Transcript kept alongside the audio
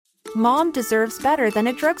Mom deserves better than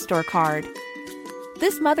a drugstore card.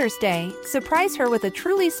 This Mother's Day, surprise her with a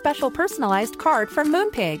truly special personalized card from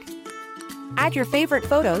Moonpig. Add your favorite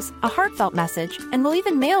photos, a heartfelt message, and we'll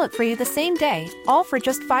even mail it for you the same day, all for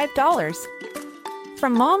just $5.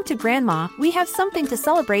 From mom to grandma, we have something to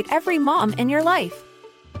celebrate every mom in your life.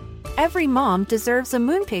 Every mom deserves a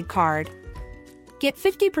Moonpig card. Get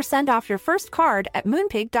 50% off your first card at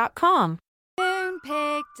moonpig.com.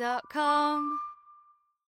 Moonpig.com.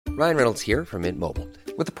 Ryan Reynolds here from Mint Mobile.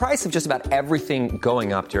 With the price of just about everything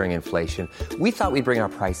going up during inflation, we thought we'd bring our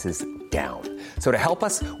prices down. So to help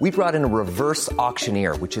us, we brought in a reverse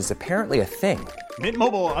auctioneer, which is apparently a thing. Mint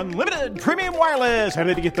Mobile Unlimited Premium Wireless. How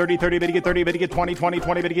to get 30, 30, bit to get 30, bit to get 20, 20,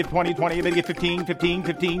 20, bit to get 20, 20, bit to get 15, 15,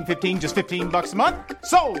 15, 15, just $15 a month?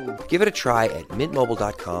 Sold! Give it a try at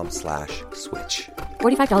mintmobile.com/switch.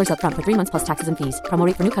 $45 up front for 3 months plus taxes and fees. Promo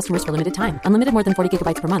rate for new customers for limited time. Unlimited more than 40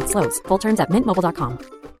 gigabytes per month. Slows full terms at mintmobile.com.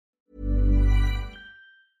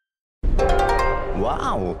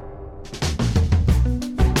 Wow!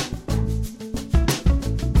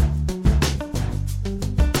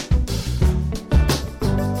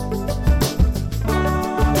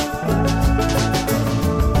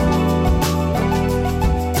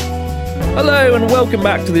 Hello and welcome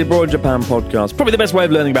back to the Abroad in Japan podcast. Probably the best way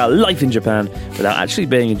of learning about life in Japan without actually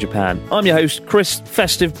being in Japan. I'm your host, Chris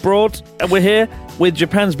Festive Broad, and we're here with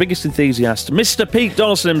Japan's biggest enthusiast, Mr. Pete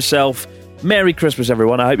Donaldson himself. Merry Christmas,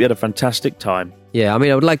 everyone. I hope you had a fantastic time. Yeah, I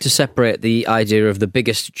mean, I would like to separate the idea of the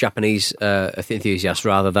biggest Japanese enthusiast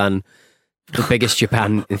rather than the biggest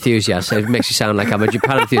Japan enthusiast. It makes you sound like I'm a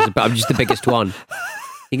Japan enthusiast, but I'm just the biggest one.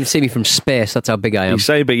 You can see me from space, that's how big I am. He's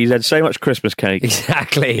so big, he's had so much Christmas cake.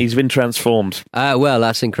 Exactly. He's been transformed. Well,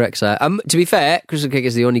 that's incorrect, sir. To be fair, Christmas cake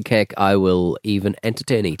is the only cake I will even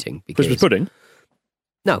entertain eating. Christmas pudding?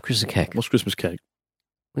 No, Christmas cake. What's Christmas cake?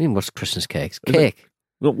 What do you mean, what's Christmas cake? It's cake.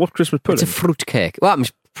 What's Christmas pudding? It's a fruit cake. Well, I'm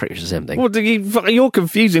pretty much the same thing. Well, you're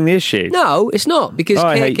confusing the issue. No, it's not, because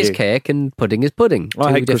cake is cake and pudding is pudding.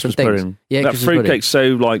 I hate Christmas pudding. Yeah, that fruit cake's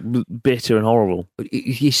so bitter and horrible.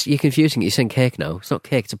 You're confusing it. You're saying cake now. It's not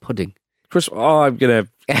cake, it's a pudding. I'm going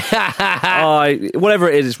to... whatever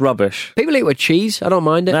it is, it's rubbish. People eat with cheese. I don't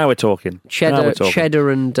mind it. Now we're talking.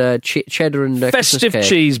 Cheddar and festive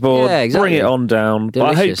cheese board. Yeah, exactly. Bring it on down.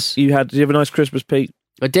 Delicious. But I hope did you have a nice Christmas, Pete?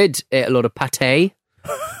 I did. Ate a lot of pate.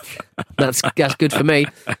 That's good for me.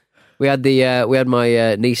 We had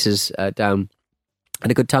my nieces down,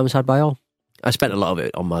 and a good time was had by all. I spent a lot of it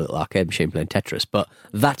on my little arcade machine playing Tetris, but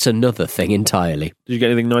that's another thing entirely. Did you get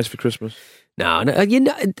anything nice for Christmas? No,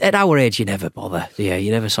 at our age, you never bother. Yeah, you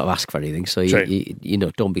never sort of ask for anything, so you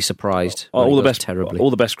don't be surprised. All the best, terribly. All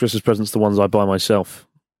the best Christmas presents, the ones I buy myself.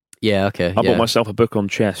 Yeah, okay. I bought myself a book on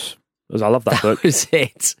chess. Because I love that book. That was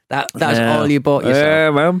it. That's all you bought yourself.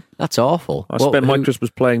 Yeah, man. That's awful. I spent my Christmas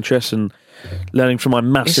playing chess and learning from my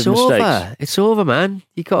massive mistakes. It's over, man.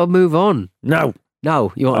 You got to move on. No,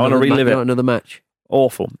 you want to relive it. You want another match.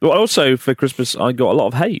 Awful. But also for Christmas, I got a lot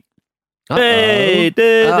of hate. Why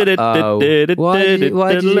did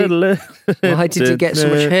you get so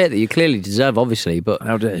much hate that you clearly deserve, obviously, but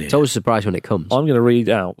how dare you? It's always a surprise when it comes. I'm going to read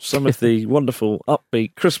out some of the wonderful,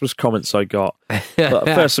 upbeat Christmas comments I got. But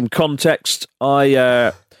first, some context.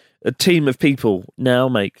 A team of people now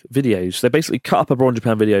make videos. They basically cut up Abroad in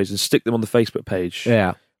Japan videos and stick them on the Facebook page.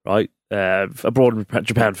 Yeah. Right? Abroad in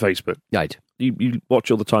Japan Facebook. Right. You watch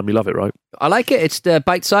it all the time. You love it, right? I like it. It's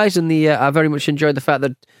bite-sized, and I very much enjoyed the fact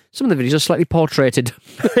that some of the videos are slightly portraited.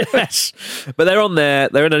 Yes. But they're on there.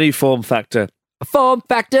 They're in a new form factor. A form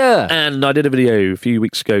factor! And I did a video a few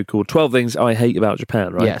weeks ago called 12 Things I Hate About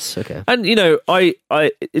Japan, right? Yes, okay. And, I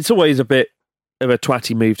it's always a bit of a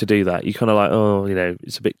twatty move to do that. You kind of like,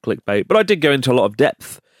 it's a bit clickbait. But I did go into a lot of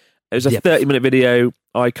depth. It was a 30-minute video.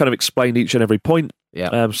 I kind of explained each and every point.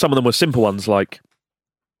 Yeah. Some of them were simple ones, like,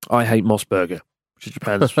 I hate Moss Burger, which is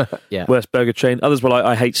Japan's worst burger chain. Others were like,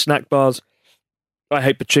 I hate snack bars. I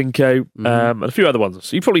hate pachinko, and a few other ones.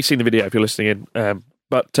 So you've probably seen the video if you're listening in.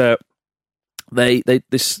 But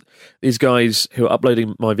these guys who are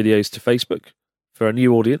uploading my videos to Facebook for a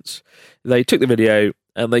new audience, they took the video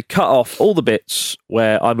and they cut off all the bits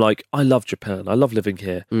where I'm like, I love Japan, I love living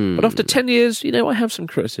here. But after 10 years, I have some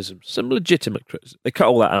criticisms, some legitimate criticism. They cut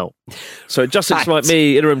all that out. So it just looks like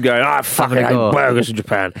me in a room going, I fucking hate burgers in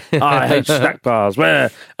Japan. I hate snack bars. And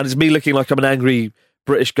it's me looking like I'm an angry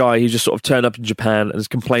British guy who just sort of turned up in Japan and is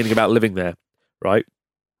complaining about living there, right?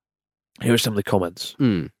 Here are some of the comments.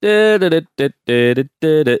 Idiot,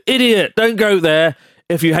 don't go there.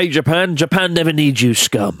 If you hate Japan, Japan never needs you,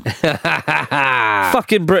 scum.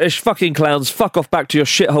 Fucking British, fucking clowns, fuck off back to your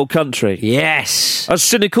shithole country. Yes. A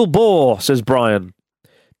cynical bore, says Brian.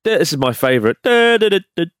 This is my favourite.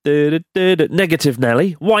 Negative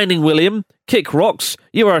Nelly, whining William, kick rocks.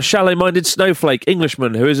 You are a shallow-minded snowflake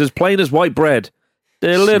Englishman who is as plain as white bread.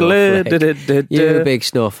 You're a big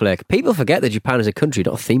snowflake. People forget that Japan is a country,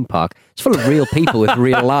 not a theme park. It's full of real people with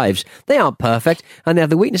real lives. They aren't perfect, and they have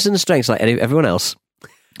the weaknesses and strengths like everyone else.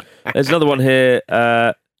 There's another one here.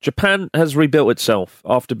 Japan has rebuilt itself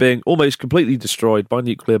after being almost completely destroyed by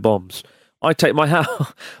nuclear bombs. I take my hat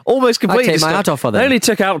almost completely. I take my hat off for them. They only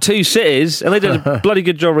took out 2 cities, and they did a bloody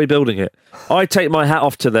good job rebuilding it. I take my hat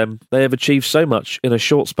off to them. They have achieved so much in a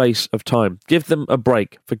short space of time. Give them a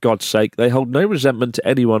break, for God's sake. They hold no resentment to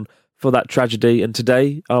anyone for that tragedy, and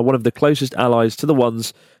today are one of the closest allies to the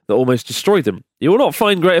ones that almost destroyed them. You will not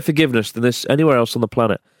find greater forgiveness than this anywhere else on the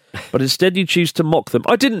planet. But instead you choose to mock them.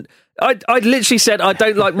 I literally said I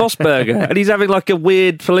don't like Mossberger, and he's having like a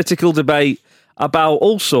weird political debate about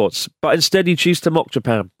all sorts, but instead you choose to mock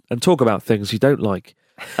Japan and talk about things you don't like,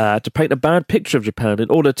 to paint a bad picture of Japan in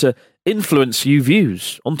order to influence you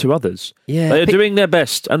views onto others. Yeah, they are doing their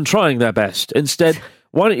best and trying their best. Instead,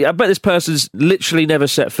 I bet this person's literally never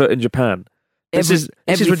set foot in Japan. This is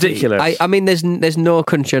ridiculous. I mean, there's no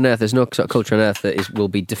country on earth, there's no sort of culture on earth that will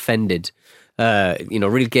be defended,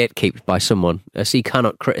 really gatekept by someone. So you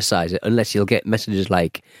cannot criticise it unless you'll get messages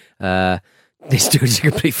like, this dude's a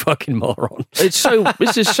complete fucking moron. This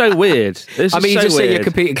is so weird. You just say you're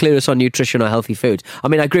completely clueless on nutrition or healthy food. I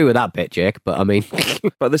mean, I agree with that bit, Jake, but I mean...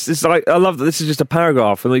 But this is like, I love that this is just a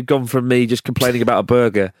paragraph, and we've gone from me just complaining about a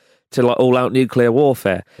burger to like all-out nuclear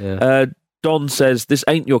warfare. Yeah. Don says, this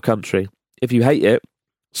ain't your country. If you hate it,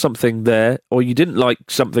 something there, or you didn't like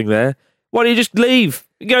something there, why don't you just leave?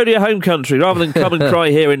 Go to your home country, rather than come and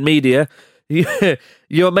cry here in media.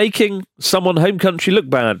 You're making someone home country look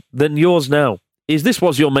bad than yours now. Is this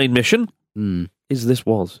was your main mission? Is this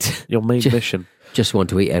was your main mission? Just want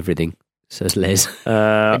to eat everything, says Liz.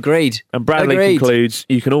 Agreed. And Bradley concludes,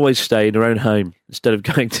 you can always stay in your own home instead of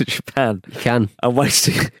going to Japan. You can. And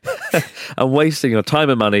wasting your time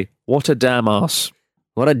and money. What a damn arse.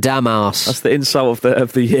 What a damn arse. That's the insult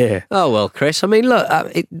of the year. Oh, well, Chris, I mean, look,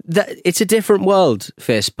 it's a different world,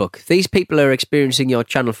 Facebook. These people are experiencing your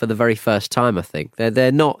channel for the very first time, I think.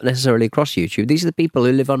 They're not necessarily across YouTube. These are the people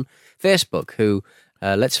who live on Facebook who,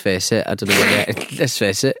 let's face it, I don't know whether... let's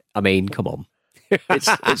face it, I mean, come on. It's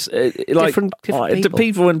like different people.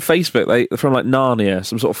 People in Facebook, they're from like Narnia,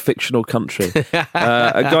 some sort of fictional country. A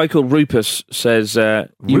guy called Rupus says,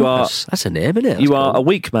 Rupus? That's a name, isn't it? You are a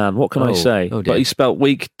weak man. What can I say? But he spelt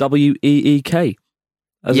weak, W-E-E-K.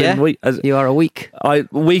 You are a weak.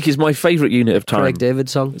 Weak is my favourite unit of time. Craig David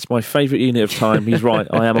song. It's my favourite unit of time. He's right.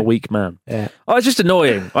 I am a weak man. Yeah. Oh, it's just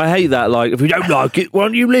annoying. I hate that. Like, if you don't like it, why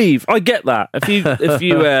don't you leave? I get that. If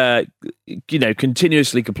you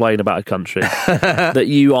continuously complain about a country that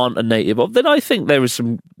you aren't a native of, then I think there is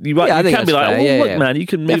some. You can be like, look, man, you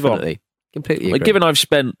can move on. Completely. Like, given I've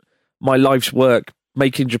spent my life's work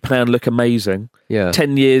making Japan look amazing.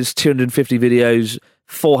 10 years, 250 videos,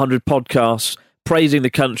 400 podcasts. Praising the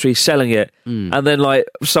country, selling it, and then like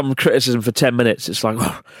some criticism for 10 minutes. It's like,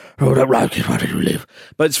 I don't like it. Why don't you live?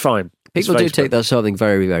 But it's fine. People do take that something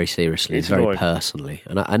very, very seriously, very annoying. Personally,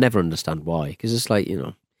 and I never understand why. Because it's like,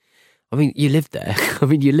 I mean, you live there.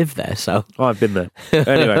 So I've been there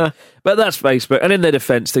anyway. But that's Facebook. And in their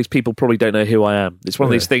defence, these people probably don't know who I am. It's one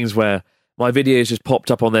of these things where my videos just popped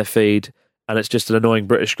up on their feed, and it's just an annoying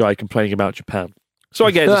British guy complaining about Japan. So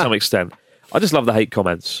I get it to some extent. I just love the hate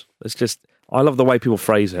comments. I love the way people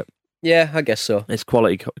phrase it. Yeah, I guess so. It's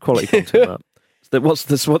quality content. What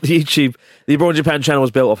the Abroad Japan channel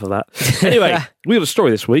was built off of that. Anyway, we got a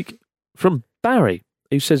story this week from Barry,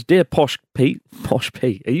 who says, "Dear Posh Pete,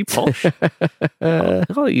 are you posh?"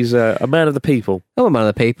 He's a man of the people. I'm a man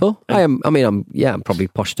of the people. I'm probably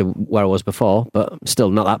posh to where I was before, but I'm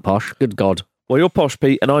still not that posh. Good God. Well, you're Posh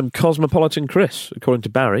Pete, and I'm Cosmopolitan Chris, according to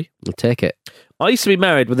Barry. I'll take it. I used to be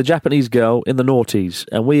married with a Japanese girl in the noughties,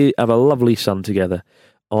 and we have a lovely son together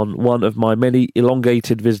on one of my many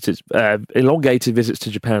elongated visits to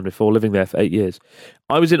Japan before living there for 8 years.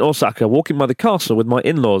 I was in Osaka, walking by the castle with my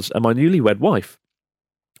in-laws and my newlywed wife,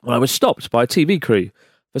 when I was stopped by a TV crew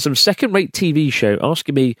for some second-rate TV show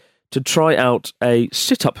asking me to try out a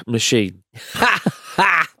sit-up machine.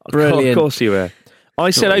 Brilliant. Of course you were. I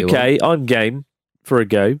said, okay, I'm game for a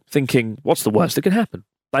go, thinking, what's the worst that could happen?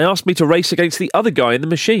 They asked me to race against the other guy in the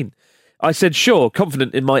machine. I said, sure,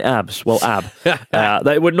 confident in my abs. Well,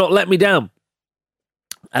 they would not let me down.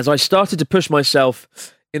 As I started to push myself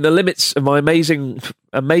in the limits of my amazing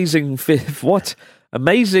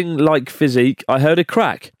like physique, I heard a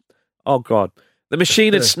crack. Oh, God. The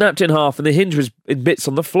machine had snapped in half and the hinge was in bits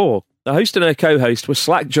on the floor. The host and her co-host were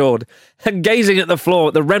slack-jawed and gazing at the floor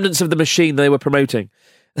at the remnants of the machine they were promoting.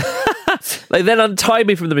 They then untied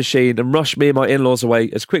me from the machine and rushed me and my in-laws away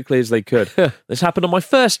as quickly as they could. This happened on my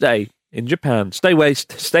first day in Japan. Stay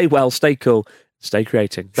well, stay cool, stay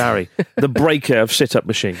creating. Barry, the breaker of sit-up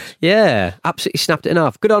machines. Yeah, absolutely snapped it in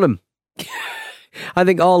half. Good on him. I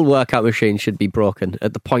think all workout machines should be broken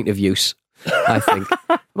at the point of use, I think.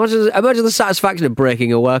 Imagine the satisfaction of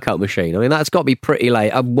breaking a workout machine. I mean, that's got to be pretty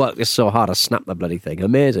late. I've worked this so hard, I snapped the bloody thing.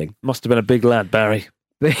 Amazing. Must have been a big lad, Barry.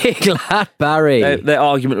 Big lad, Barry. Their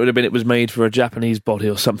argument would have been it was made for a Japanese body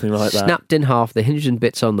or something like that. Snapped in half, the hinges and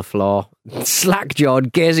bits on the floor,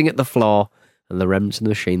 slack-jawed, gazing at the floor, and the remnants of the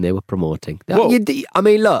machine they were promoting. I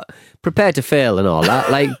mean, look, prepare to fail and all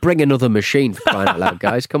that. Like, bring another machine for crying out loud,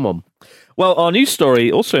 guys. Come on. Well, our news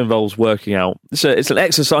story also involves working out. It's an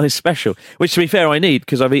exercise special, which, to be fair, I need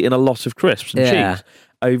because I've eaten a lot of crisps and cheese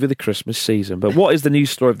over the Christmas season. But what is the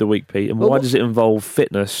news story of the week, Pete? And why does it involve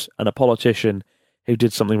fitness and a politician who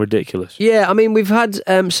did something ridiculous? Yeah, I mean, we've had...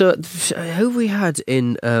 who have we had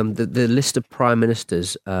in the list of prime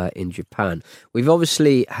ministers in Japan? We've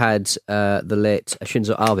obviously had the late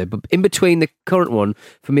Shinzo Abe, but in between the current one,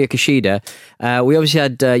 Fumio Kishida, we obviously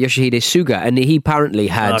had Yoshihide Suga, and he apparently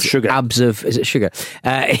had abs of... Is it sugar?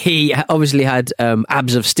 He obviously had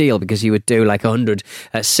abs of steel because he would do like 100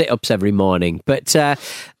 sit-ups every morning. But...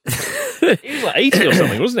 He was like 80 or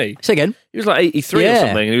something, wasn't he? Say again? He was like 83 or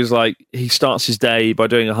something. He was like, he starts his day by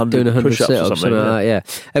doing 100 push-ups or something. Yeah.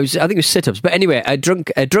 I think it was sit-ups. But anyway, a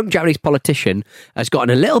drunk Japanese politician has gotten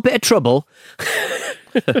a little bit of trouble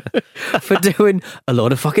for doing a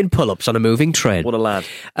lot of fucking pull-ups on a moving train. What a lad.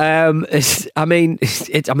 It's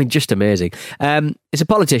just amazing. It's a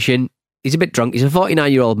politician. He's a bit drunk. He's a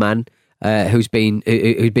 49-year-old man. Who'd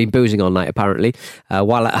been boozing all night apparently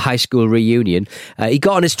while at a high school reunion. He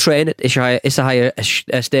got on his train at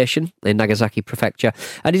Isahaya station in Nagasaki Prefecture,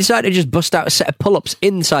 and he decided to just bust out a set of pull-ups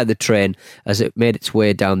inside the train as it made its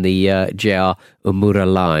way down the JR Umura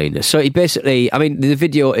line. So he basically, I mean, the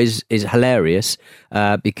video is hilarious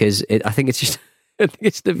because I think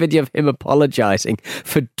it's the video of him apologising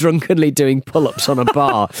for drunkenly doing pull-ups on a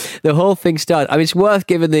bar. The whole thing started. I mean, it's worth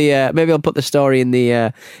giving the. Maybe I'll put the story in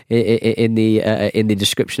the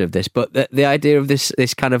description of this. But the idea of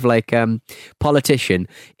this kind of like politician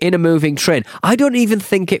in a moving train. I don't even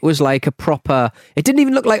think it was like a proper. It didn't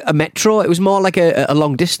even look like a metro. It was more like a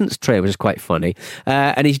long distance train, which is quite funny.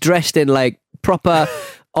 And he's dressed in like proper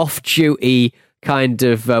off-duty kind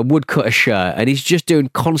of woodcutter shirt, and he's just doing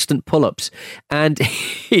constant pull-ups. And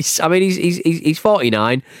he's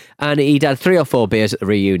 49, and he'd had 3 or 4 beers at the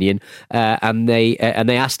reunion, and they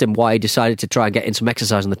asked him why he decided to try and get in some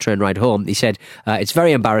exercise on the train ride home. He said, "It's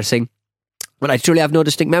very embarrassing, but I truly have no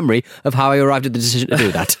distinct memory of how I arrived at the decision to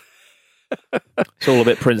do that." It's all a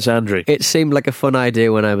bit Prince Andrew. It seemed like a fun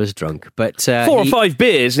idea when I was drunk, but 4 or 5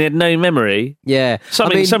 beers and he had no memory. Yeah,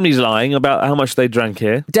 somebody's lying about how much they drank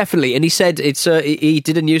here. Definitely, and he said he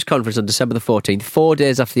did a news conference on December the 14th, 4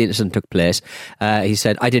 days after the incident took place. He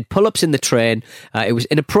said, "I did pull-ups in the train. It was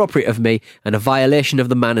inappropriate of me and a violation of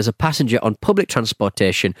the manners a passenger on public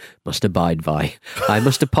transportation must abide by. I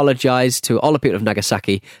must apologise to all the people of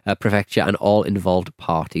Nagasaki Prefecture and all involved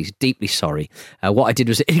parties. Deeply sorry. What I did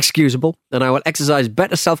was inexcusable, and I will exercise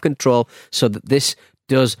better self-control so that this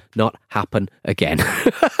does not happen again."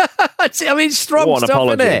 I mean, strong stuff,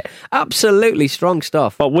 isn't it? Absolutely strong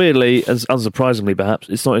stuff. But weirdly, as unsurprisingly perhaps,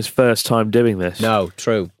 it's not his first time doing this. No,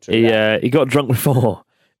 true. He got drunk before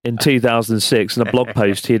in 2006. In a blog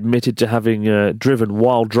post, he admitted to having driven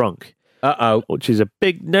while drunk. Which is a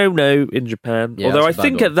big no-no in Japan. Yeah, although I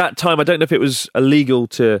think at that time, I don't know if it was illegal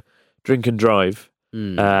to drink and drive.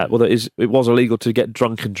 Well, it was illegal to get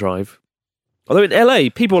drunk and drive. Although in LA,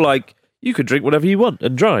 people are like, you could drink whatever you want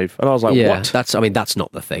and drive. And I was like, what? That's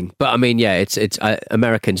not the thing. But I mean, yeah, it's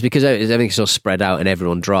Americans, because everything's so spread out and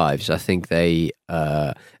everyone drives. I think they,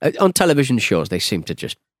 on television shows, they seem to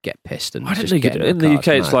just get pissed. And I don't think in the UK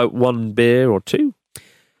it's like 1 beer or 2.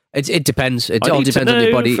 It depends. It all depends on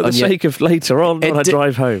your body. For the sake of later on when I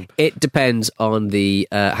drive home. It depends on the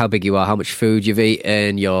how big you are, how much food you've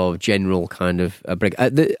eaten, your general kind of break.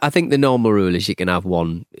 I think the normal rule is you can have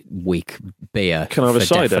 1 week beer. Can I have a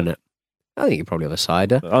cider? Definite. I think you probably have a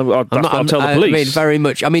cider. I'll tell the police. I mean, very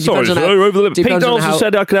much. I mean, sorry, depends on how, over the limit. Pete Donaldson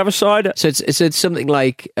said I could have a cider. So it's something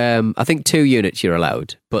like I think 2 units you're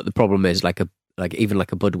allowed, but the problem is even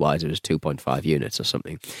like a Budweiser is 2.5 units or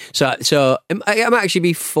something. So it might actually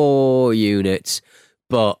be 4 units,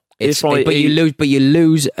 but you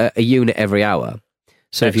lose a unit every hour.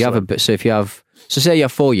 So excellent. if you have say you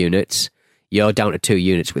have 4 units, you're down to 2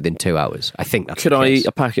 units within 2 hours. I think that's Could I eat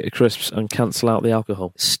a packet of crisps and cancel out the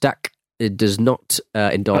alcohol? Stack does not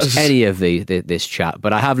endorse any of this chat,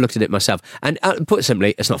 but I have looked at it myself. And put it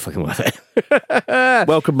simply, it's not fucking worth it.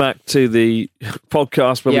 Welcome back to the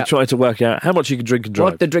podcast where we try to work out how much you can drink and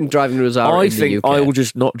drive. What the drink driving rules are I in think the UK. I will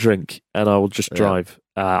just not drink and I will just drive.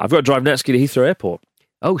 I've got to drive Netsky to Heathrow Airport.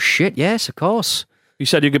 Oh, shit, yes, of course. You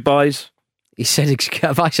said your goodbyes? He said,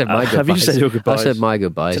 have I said my goodbyes? Have you said your goodbyes? I said my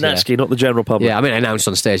goodbyes. To Netsky, not the general public. Yeah, I mean, I announced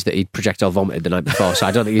on stage that he projectile vomited the night before, so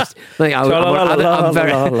I don't think he's... I'm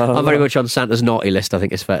very much on Santa's naughty list, I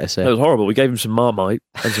think it's fair to say. It was horrible. We gave him some Marmite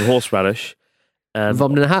and some horseradish. And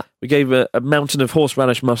vomited in a hat? We gave a mountain of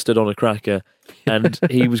horseradish mustard on a cracker, and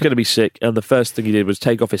he was going to be sick, and the first thing he did was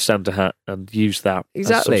take off his Santa hat and use that as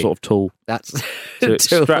some sort of tool. That's to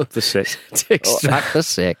extract the sick. To extract the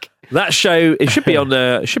sick. That show, it should be on.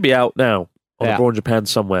 It should be out now on Abroad Japan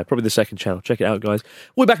somewhere. Probably the second channel. Check it out, guys.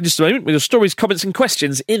 We're back in just a moment with your stories, comments, and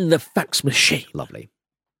questions in the fax machine. Lovely.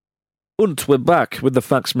 And we're back with the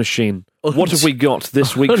fax machine. What have we got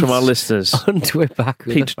this week from our listeners? And we're back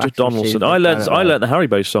with Pete the fax Donaldson. machine. I learned the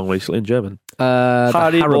Haribo song recently in German.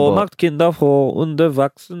 Haribo macht Kinder froh und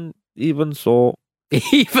erwachsen ebenso.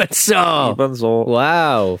 Even so.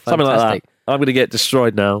 Wow. Fantastic. Something like that. I'm going to get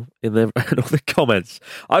destroyed now in all the comments.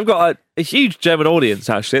 I've got a huge German audience,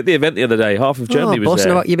 actually, at the event the other day. Half of Germany was boasting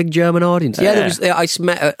there. about your big German audience. I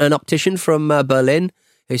met an optician from Berlin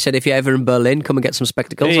who said, if you're ever in Berlin, come and get some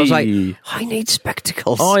spectacles. I was like, I need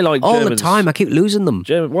spectacles. I like all Germans. the time. I keep losing them.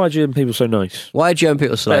 Why are German people so nice? Why are German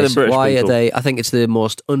people so Better nice? than British Why people. are they? I think it's the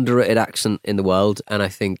most underrated accent in the world, and I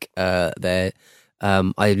think they're.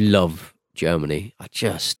 I love Germany.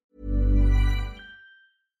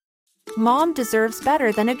 Mom deserves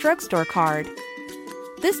better than a drugstore card.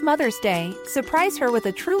 This Mother's Day, surprise her with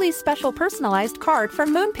a truly special personalized card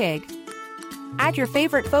from Moonpig. Add your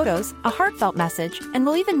favorite photos, a heartfelt message, and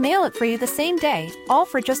we'll even mail it for you the same day, all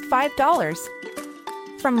for just $5.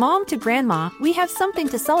 From mom to grandma, we have something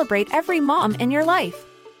to celebrate every mom in your life.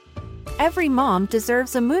 Every mom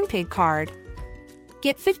deserves a Moonpig card.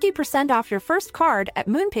 Get 50% off your first card at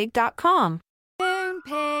moonpig.com.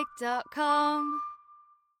 Moonpig.com.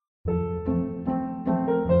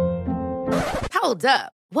 Hold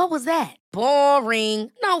up. What was that? Boring.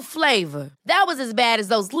 No flavor. That was as bad as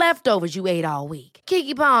those leftovers you ate all week.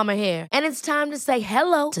 Keke Palmer here, and it's time to say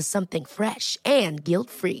hello to something fresh and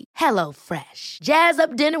guilt-free. Hello Fresh. Jazz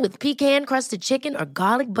up dinner with pecan-crusted chicken or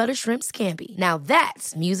garlic butter shrimp scampi. Now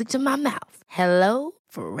that's music to my mouth. Hello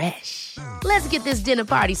Fresh. Let's get this dinner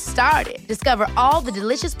party started. Discover all the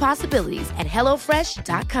delicious possibilities at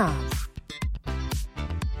hellofresh.com.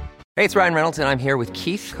 Hey, it's Ryan Reynolds, and I'm here with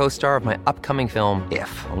Keith, co-star of my upcoming film,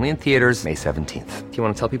 If, only in theaters May 17th. Do you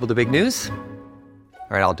want to tell people the big news?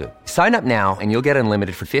 All right, I'll do it. Sign up now and you'll get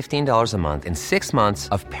unlimited for $15 a month and 6 months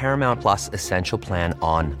of Paramount Plus Essential Plan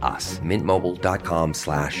on us.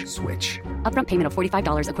 MintMobile.com/switch. Upfront payment of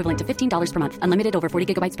 $45 equivalent to $15 per month. Unlimited over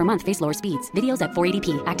 40 gigabytes per month. Face lower speeds. Videos at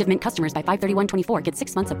 480p. Active Mint customers by 531.24 get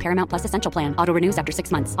 6 months of Paramount Plus Essential Plan. Auto renews after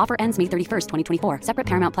 6 months. Offer ends May 31st, 2024. Separate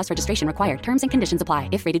Paramount Plus registration required. Terms and conditions apply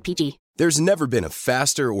if rated PG. There's never been a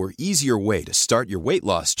faster or easier way to start your weight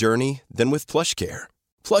loss journey than with PlushCare.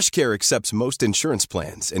 PlushCare accepts most insurance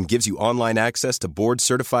plans and gives you online access to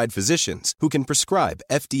board-certified physicians who can prescribe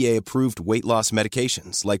FDA-approved weight loss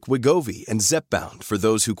medications like Wegovy and Zepbound for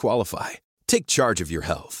those who qualify. Take charge of your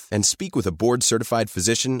health and speak with a board-certified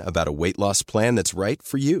physician about a weight loss plan that's right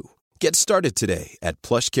for you. Get started today at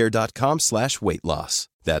plushcare.com/weight-loss.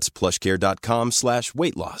 That's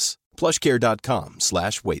plushcare.com/weight-loss.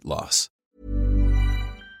 plushcare.com/weight-loss.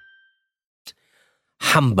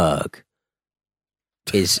 Hamburg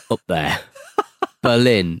is up there.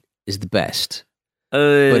 Berlin is the best,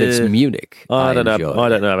 but it's Munich. I don't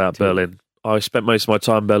know about Berlin. I spent most of my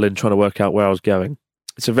time in Berlin trying to work out where I was going.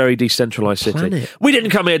 It's a very decentralised city. We didn't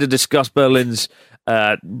come here to discuss Berlin's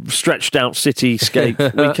stretched out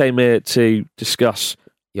cityscape. We came here to discuss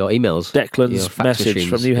your emails. Declan's message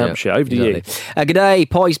from New Hampshire. Over to you. G'day,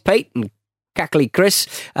 Poise Pete and Cackly Chris.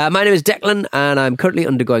 My name is Declan, and I'm currently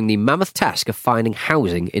undergoing the mammoth task of finding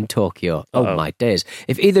housing in Tokyo. Oh my days.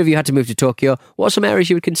 If either of you had to move to Tokyo, what are some areas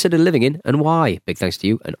you would consider living in and why? Big thanks to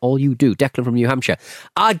you and all you do. Declan from New Hampshire.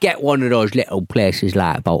 I'd get one of those little places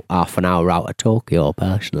like about half an hour out of Tokyo,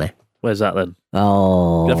 personally. Where's that then?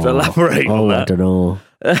 Oh. You have to elaborate on that. I don't know.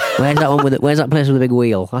 Where's that place with a big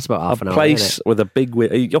wheel? That's about half an hour. A place with a big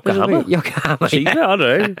wheel. Yokohama? Yokohama. Yeah. I don't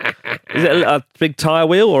know. Is it a big tyre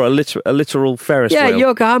wheel or a literal Ferris wheel? Yeah,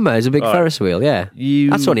 Yokohama is a big Ferris wheel, yeah.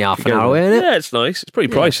 That's only half an hour away, isn't it? Yeah, it's nice. It's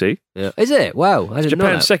pretty pricey. Yeah. Is it? Wow. I didn't know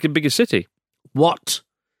Japan's that. second biggest city. What?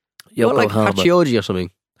 Yokohama. What, like Hachioji or something?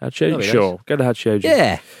 Hachioji? Nice. Sure. Go to Hachioji.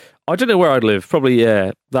 Yeah. I don't know where I'd live. Probably,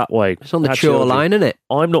 that way. It's on the shoreline, isn't it?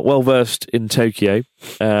 I'm not well versed in Tokyo,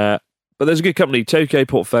 but there's a good company, Tokyo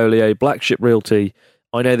Portfolio, Black Ship Realty.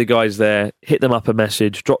 I know the guys there. Hit them up a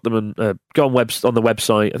message, drop them, and go on the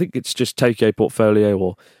website. I think it's just Tokyo Portfolio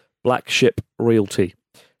or Black Ship Realty.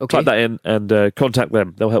 Okay. Type that in and contact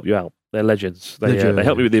them. They'll help you out. They're legends. They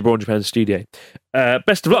help me with the Abroad in Japan studio.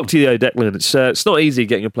 Best of luck to you, Declan. It's not easy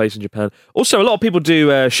getting a place in Japan. Also, a lot of people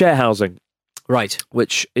do share housing. Right.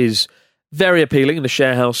 Which is very appealing. In the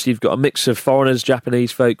share house, you've got a mix of foreigners,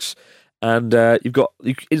 Japanese folks, and you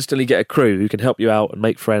instantly get a crew who can help you out and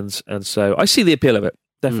make friends. And so I see the appeal of it.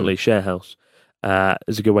 Definitely, share house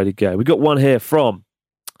is a good way to go. We've got one here from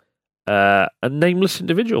a nameless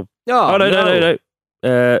individual. Oh, no.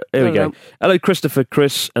 Here we go. Hello, Christopher,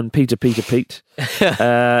 Chris, and Peter, Pete.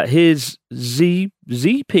 Here's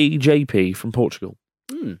ZPJP from Portugal.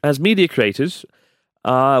 As media creators,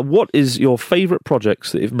 what is your favourite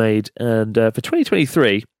projects that you've made? And for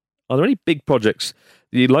 2023, are there any big projects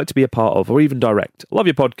that you'd like to be a part of or even direct? Love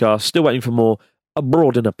your podcast. Still waiting for more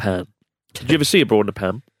Abroad in a Pan. Did you ever see Abroad in a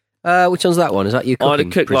Pan? Which one's that one? Is that you cooking?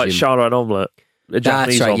 I'd cook like Shara and omelette.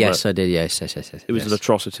 That's right, yes, I did, yes. It was an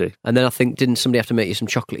atrocity. And then I think, didn't somebody have to make you some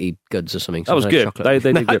chocolatey goods or something? That was good. They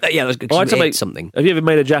did good. Yeah, that was good. I had to make something. Have you ever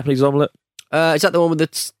made a Japanese omelette? Is that the one with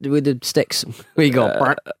the sticks? Where you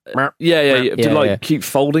go? Keep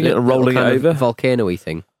folding it and rolling it over. Volcano-y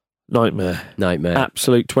thing. Nightmare.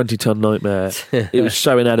 Absolute 20-ton nightmare. It was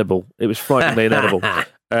so inedible. It was frighteningly inedible.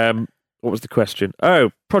 What was the question?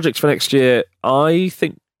 Oh, projects for next year. I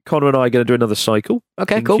think Connor and I are going to do another cycle.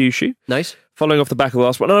 Okay, cool. Kyushu. Nice. Following off the back of the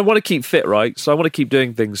last one. And I want to keep fit, right? So I want to keep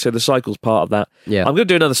doing things. So the cycle's part of that. Yeah. I'm going to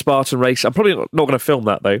do another Spartan race. I'm probably not going to film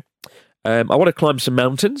that, though. I want to climb some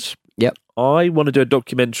mountains. Yep. I want to do a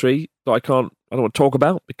documentary that I don't want to talk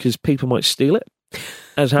about because people might steal it,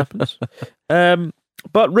 as happens.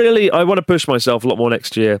 But really, I want to push myself a lot more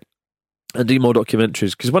next year and do more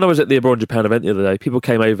documentaries. Because when I was at the Abroad in Japan event the other day, people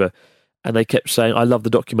came over and they kept saying, I love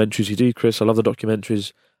the documentaries you do, Chris. I love the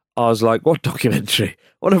documentaries. I was like, what documentary?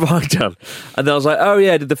 What have I done? And then I was like, oh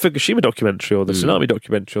yeah, I did the Fukushima documentary or the tsunami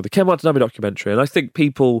documentary or the Ken Watanabe documentary. And I think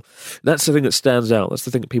that's the thing that stands out. That's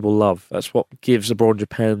the thing that people love. That's what gives Abroad in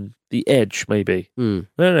Japan the edge, maybe. I don't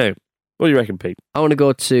know. What do you reckon, Pete? I want to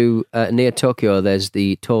go to, near Tokyo, there's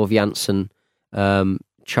the Tove Jansson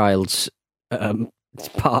Child's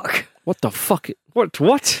Park. What the fuck? What?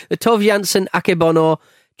 The Tove Jansson Akebono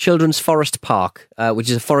Children's Forest Park, which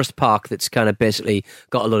is a forest park that's kind of basically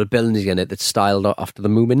got a lot of buildings in it that's styled after the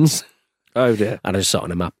Moomins. Oh dear! And I just saw it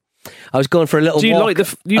on a map. I was going for a little walk. Do you like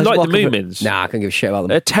the Moomins? Nah, I can't give a shit about them.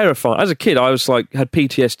 They're terrifying. As a kid, I was like, had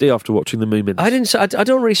PTSD after watching the Moomins. I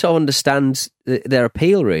don't really sort of understand their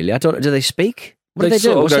appeal, really. Do they speak? What do they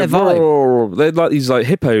do? What's their vibe? They're like these like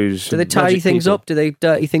hippos. Do they tidy things up? Do they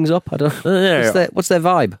dirty things up? I don't know. What's their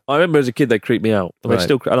vibe? I remember as a kid they creeped me out. And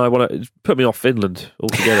I want to put me off Finland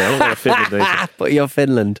altogether. I don't want to Finland. Put you off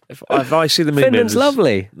Finland. If I see the Moomins. Finland's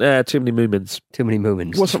lovely. Yeah, too many Moomins. Too many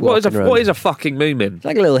Moomins. What is a fucking Moomin? It's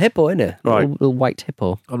like a little hippo, isn't it? Right. Little white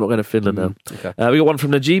hippo. I'm not going to Finland now. Okay. We got one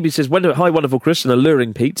from Najib. He says, hi, wonderful Chris and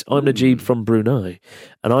alluring Pete. I'm Najib from Brunei.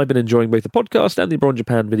 And I've been enjoying both the podcast and the Abroad in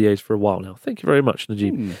Japan videos for a while now. Thank you very much,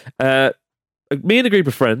 Najib. Me and a group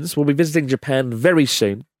of friends will be visiting Japan very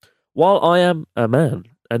soon. While I am a man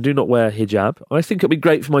and do not wear hijab, I think it would be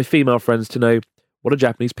great for my female friends to know what are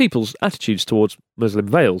Japanese people's attitudes towards Muslim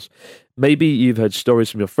veils. Maybe you've heard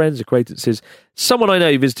stories from your friends, acquaintances. Someone I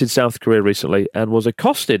know visited South Korea recently and was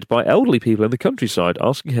accosted by elderly people in the countryside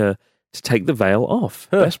asking her to take the veil off.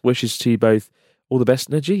 Best wishes to you both. All the best,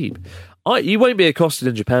 Najib. You won't be accosted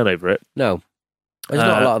in Japan over it. No. There's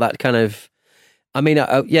not a lot of that kind of... I mean,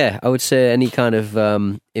 I would say any kind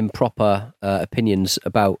of improper opinions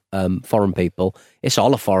about foreign people, it's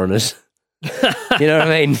all of foreigners. You know what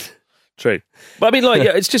I mean? True. But I mean, like,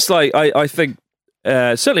 it's just like, I think,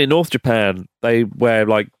 certainly in North Japan, they wear,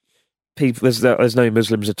 like, people, there's no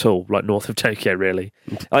Muslims at all, like north of Tokyo, really.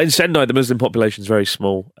 In Sendai, the Muslim population is very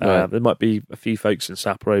small. Right. There might be a few folks in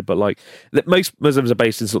Sapporo, but, like, most Muslims are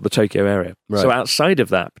based in sort of the Tokyo area. Right. So outside of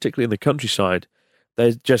that, particularly in the countryside,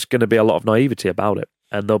 there's just going to be a lot of naivety about it.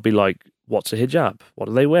 And they'll be like, what's a hijab? What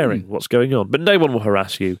are they wearing? What's going on? But no one will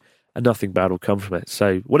harass you and nothing bad will come from it.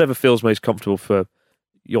 So whatever feels most comfortable for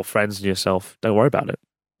your friends and yourself, don't worry about it.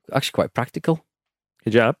 Actually quite practical.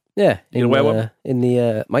 Hijab? Yeah. You gonna wear one? In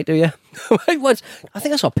the, might do, yeah. I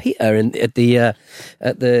think I saw Peter at the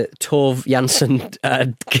Tove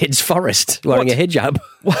Jansson Kids Forest wearing a hijab.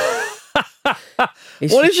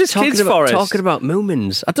 What is this kids forest? Talking about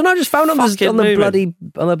Moomins. I don't know. I just found on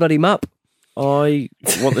the bloody map. I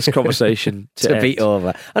want this conversation to be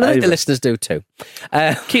over. And I think the listeners do too.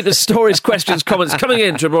 Keep the stories, questions, comments coming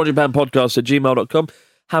in to abroadjapanpodcast@gmail.com.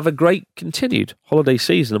 Have a great continued holiday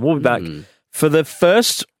season, and we'll be back for the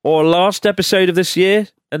first or last episode of this year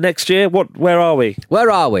and next year. Where are we?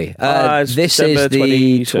 Where are we? This December is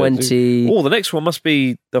the 20... Oh, the next one must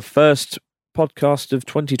be the first podcast of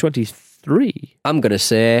 2023. I'm going to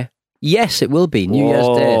say... Yes, it will be New Year's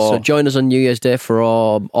Day. So join us on New Year's Day for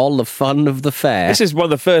all the fun of the fair. This is one of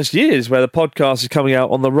the first years where the podcast is coming out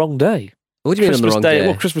on the wrong day. What do you mean on the wrong day?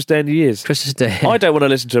 Well, Christmas Day and New Year's. Christmas Day. I don't want to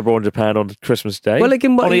listen to Abroad in Japan on Christmas Day. Well,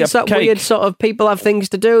 again, it's that weird sort of people have things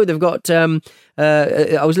to do. They've got.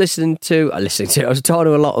 I was talking to a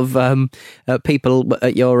lot of people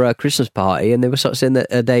at your Christmas party, and they were sort of saying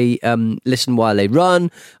that they listen while they run,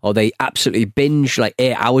 or they absolutely binge like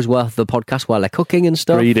 8 hours worth of the podcast while they're cooking and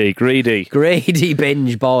stuff. Greedy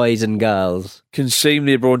binge boys and girls. Consume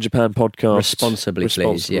the Abroad in Japan podcast responsibly,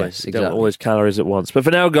 please. Yes, exactly. Don't all those calories at once. But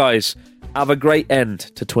for now, guys, have a great end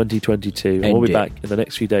to 2022. We'll be back in the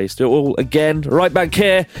next few days. Do it all again, right back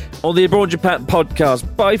here on the Abroad in Japan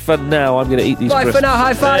podcast. Bye for now. I'm going to eat these. Bye for now.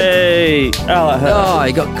 High five. Hey. Oh,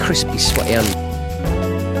 you got crispy, sweaty hands.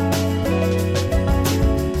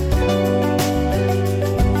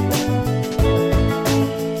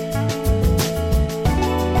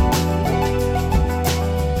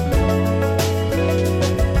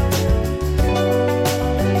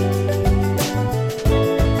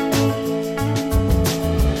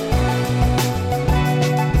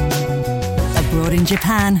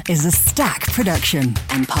 Japan is a Stack production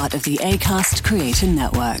and part of the Acast Creator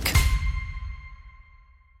Network.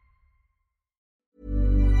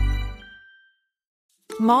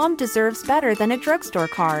 Mom deserves better than a drugstore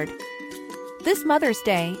card. This Mother's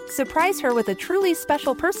Day, surprise her with a truly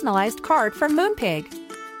special personalized card from Moonpig.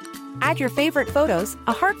 Add your favorite photos,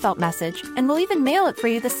 a heartfelt message, and we'll even mail it for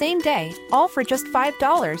you the same day, all for just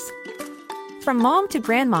 $5. From mom to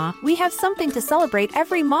grandma, we have something to celebrate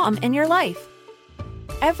every mom in your life.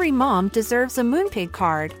 Every mom deserves a Moonpig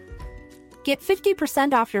card. Get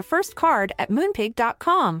 50% off your first card at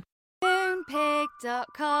moonpig.com.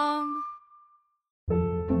 Moonpig.com.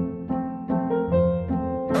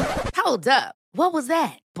 Hold up. What was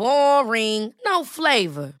that? Boring. No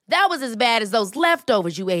flavor. That was as bad as those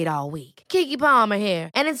leftovers you ate all week. Keke Palmer here,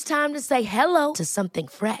 and it's time to say hello to something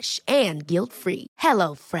fresh and guilt-free.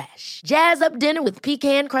 Hello Fresh. Jazz up dinner with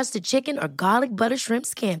pecan-crusted chicken or garlic butter shrimp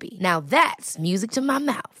scampi. Now that's music to my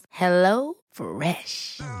mouth. Hello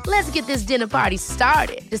Fresh. Let's get this dinner party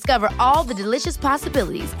started. Discover all the delicious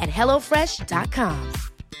possibilities at HelloFresh.com.